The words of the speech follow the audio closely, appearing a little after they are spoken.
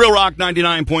Real Rock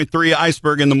 99.3,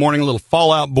 Iceberg in the morning, a little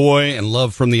Fallout Boy and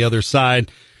Love from the Other Side.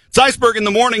 It's Iceberg in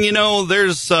the morning. You know,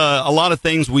 there's a lot of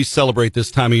things we celebrate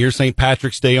this time of year. St.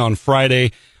 Patrick's Day on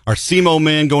Friday, our SEMO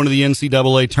men going to the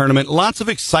NCAA tournament. Lots of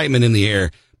excitement in the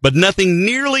air, but nothing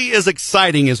nearly as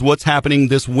exciting as what's happening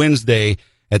this Wednesday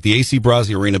at the AC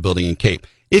Brazzi Arena building in Cape.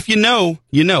 If you know,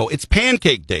 you know. It's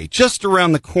Pancake Day, just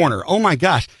around the corner. Oh, my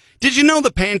gosh. Did you know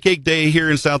that Pancake Day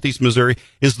here in Southeast Missouri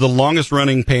is the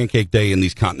longest-running Pancake Day in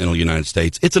these continental United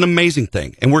States? It's an amazing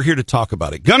thing, and we're here to talk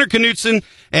about it. Gunnar Knutson,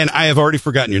 and I have already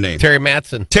forgotten your name. Terry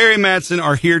Matson. Terry Matson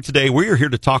are here today. We are here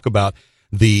to talk about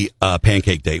the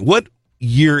Pancake Day. What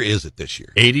year is it this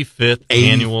year? 85th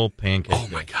annual Pancake Day.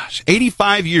 Oh, my gosh.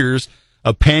 85 years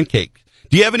of pancake.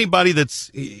 Do you have anybody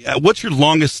what's your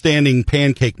longest-standing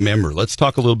pancake member? Let's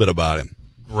talk a little bit about him.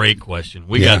 Great question.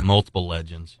 We got multiple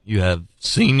legends. You have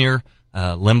Senior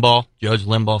Limbaugh, Judge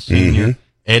Limbaugh Senior. Mm-hmm.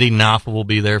 Eddie Knopfel will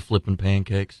be there flipping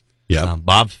pancakes. Yeah.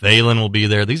 Bob Phelan will be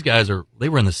there. These guys they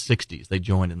were in the 60s. They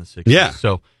joined in the 60s. Yeah.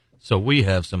 So we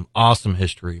have some awesome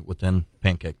history within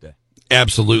Pancake Day.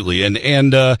 Absolutely.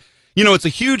 And you know, it's a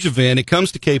huge event. It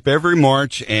comes to Cape every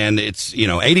March, and it's,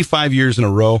 85 years in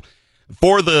a row.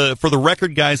 For the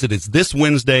record, guys, it's this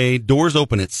Wednesday. Doors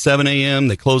open at 7 a.m.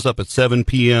 They close up at 7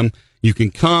 p.m. You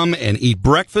can come and eat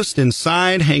breakfast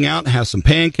inside, hang out, have some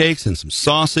pancakes and some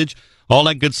sausage, all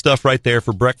that good stuff right there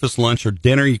for breakfast, lunch, or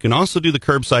dinner. You can also do the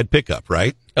curbside pickup,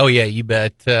 right? Oh, yeah, you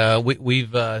bet.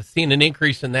 We've seen an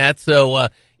increase in that. So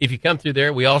if you come through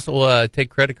there, we also take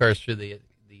credit cards through the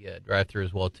drive-through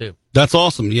as well, too. That's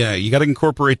awesome. Yeah, you got to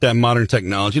incorporate that modern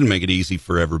technology to make it easy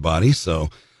for everybody.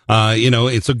 So,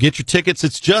 and so get your tickets.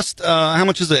 It's just, how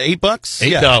much is it, $8? $8.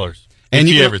 Yeah. And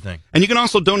you everything. And you can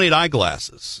also donate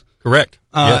eyeglasses. Correct.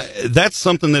 Yes. That's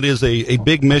something that is a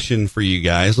big mission for you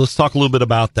guys. Let's talk a little bit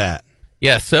about that.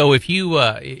 Yeah, so if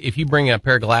you bring a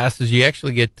pair of glasses, you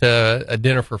actually get a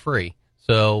dinner for free.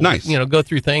 So, nice. Go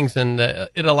through things, and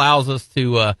it allows us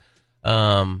to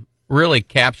really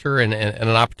capture and an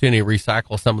opportunity to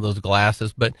recycle some of those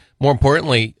glasses. But more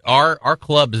importantly, our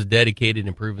club is dedicated to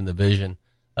improving the vision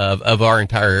of our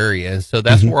entire area. And so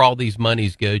that's where all these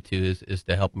monies go to is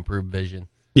to help improve vision.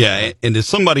 Yeah, and as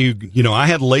somebody who, I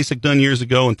had LASIK done years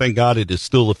ago, and thank God it is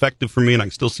still effective for me, and I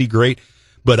can still see great.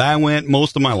 But I went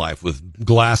most of my life with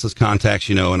glasses, contacts,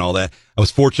 and all that. I was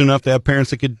fortunate enough to have parents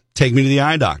that could take me to the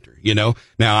eye doctor, Now,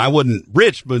 I wasn't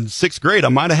rich, but in sixth grade, I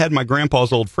might have had my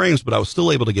grandpa's old frames, but I was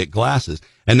still able to get glasses.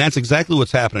 And that's exactly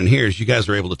what's happening here is you guys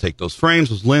are able to take those frames,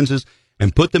 those lenses,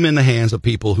 and put them in the hands of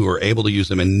people who are able to use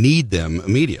them and need them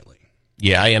immediately.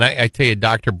 Yeah, and I tell you,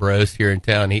 Dr. Brose here in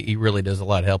town, he really does a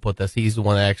lot of help with us. He's the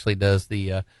one that actually does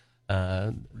the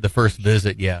first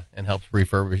visit, and helps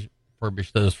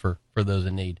refurbish those for those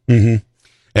in need. Mm-hmm.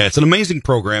 Yeah, it's an amazing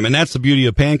program, and that's the beauty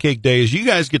of Pancake Day is you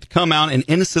guys get to come out and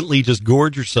innocently just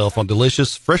gorge yourself on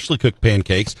delicious, freshly cooked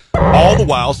pancakes, all the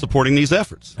while supporting these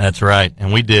efforts. That's right,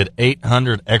 and we did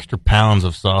 800 extra pounds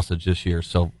of sausage this year,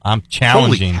 so I'm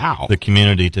challenging the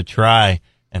community to try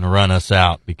and run us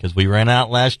out because we ran out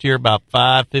last year about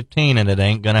 5:15, and it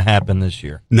ain't going to happen this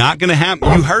year. Not going to happen.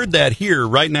 You heard that here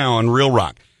right now on Real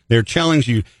Rock. They're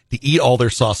challenging you to eat all their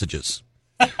sausages.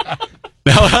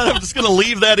 Now, I'm just going to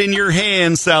leave that in your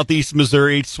hands, Southeast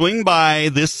Missouri. Swing by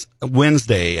this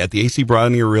Wednesday at the AC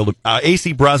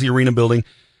Brazzi Arena building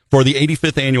for the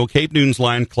 85th annual Cape Dunes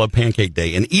Lions Club Pancake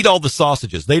Day and eat all the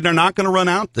sausages. They are not going to run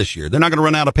out this year. They're not going to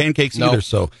run out of pancakes either,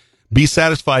 so be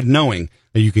satisfied knowing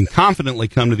that you can confidently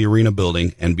come to the arena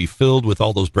building and be filled with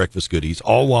all those breakfast goodies,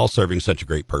 all while serving such a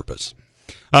great purpose.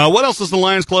 What else is the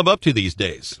Lions Club up to these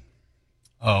days?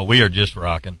 Oh, we are just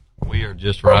rocking. We are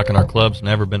just rocking. Our club's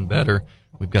never been better.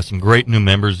 We've got some great new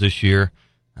members this year.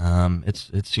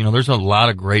 It's there's a lot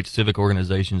of great civic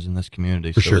organizations in this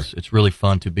community. For sure. It's really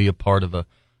fun to be a part of a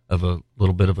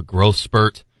little bit of a growth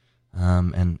spurt.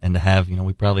 And to have,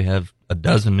 we probably have a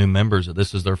dozen new members that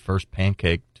this is their first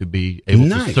pancake to be able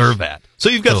to serve at. So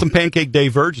you've got some Pancake Day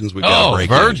virgins we've got to break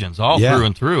virgins in. all through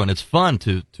and through, and it's fun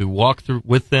to walk through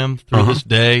with them through this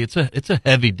day. It's a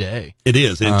heavy day. It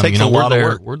is. It takes a lot of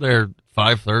work. We're there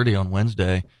 5:30 on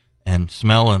Wednesday and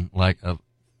smelling like a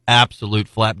absolute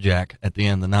flapjack at the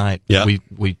end of the night. Yeah.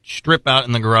 We strip out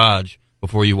in the garage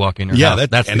before you walk in your house.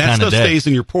 That stuff stays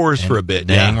in your pores for a bit.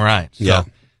 Dang right. So, yeah.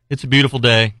 It's a beautiful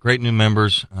day. Great new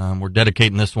members. We're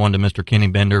dedicating this one to Mr. Kenny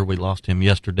Bender. We lost him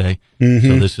yesterday. Mm-hmm.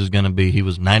 So this is going to be, he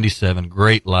was 97.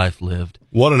 Great life lived.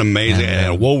 What an amazing, and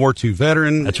a World War II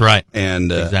veteran. That's right.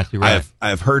 And exactly right.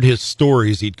 I've heard his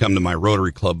stories. He'd come to my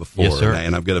Rotary Club before. Yes, sir.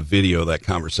 And I've got a video of that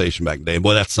conversation back in the day.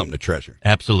 Boy, that's something to treasure.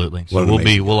 Absolutely. So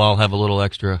we'll all have a little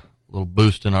extra, little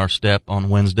boost in our step on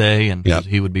Wednesday, and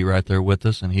he would be right there with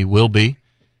us, and he will be.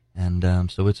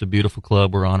 And so it's a beautiful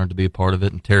club. We're honored to be a part of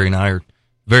it. And Terry and I are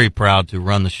very proud to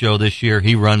run the show this year.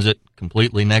 He runs it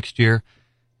completely next year.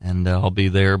 And I'll be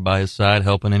there by his side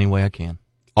helping any way I can.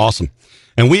 Awesome.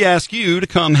 And we ask you to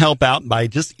come help out by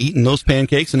just eating those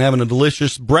pancakes and having a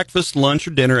delicious breakfast, lunch,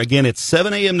 or dinner. Again, it's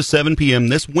 7 a.m. to 7 p.m.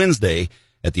 this Wednesday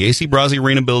at the AC Brazzi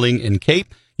Arena building in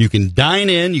Cape. You can dine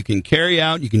in, you can carry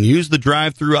out, you can use the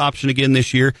drive-through option again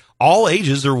this year. All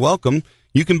ages are welcome.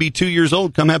 You can be 2 years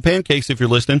old. Come have pancakes if you're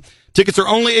listening. Tickets are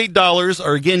only $8,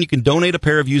 or again, you can donate a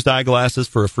pair of used eyeglasses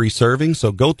for a free serving.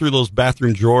 So go through those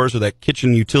bathroom drawers or that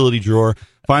kitchen utility drawer,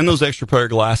 find those extra pair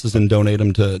of glasses and donate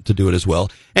them to do it as well.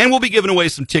 And we'll be giving away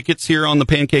some tickets here on the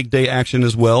Pancake Day action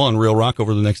as well on Real Rock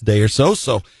over the next day or so.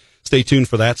 So stay tuned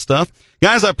for that stuff.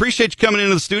 Guys, I appreciate you coming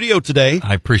into the studio today.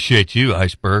 I appreciate you,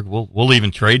 Iceberg. We'll even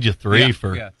trade you three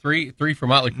for three for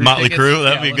Motley Crue. Motley tickets. Crue,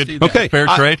 that'd be good. Okay, fair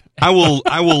trade. I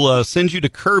will send you to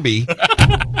Kirby,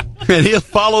 and he'll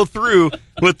follow through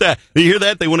with that. You hear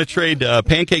that? They want to trade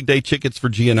Pancake Day tickets for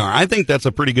GNR. I think that's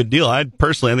a pretty good deal. I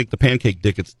think the Pancake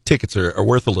tickets are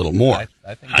worth a little more.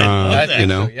 I think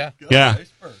so, yeah.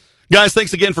 Guys,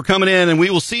 thanks again for coming in, and we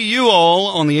will see you all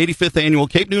on the 85th Annual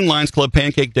Cape Newton Lions Club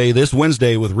Pancake Day this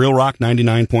Wednesday with Real Rock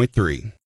 99.3.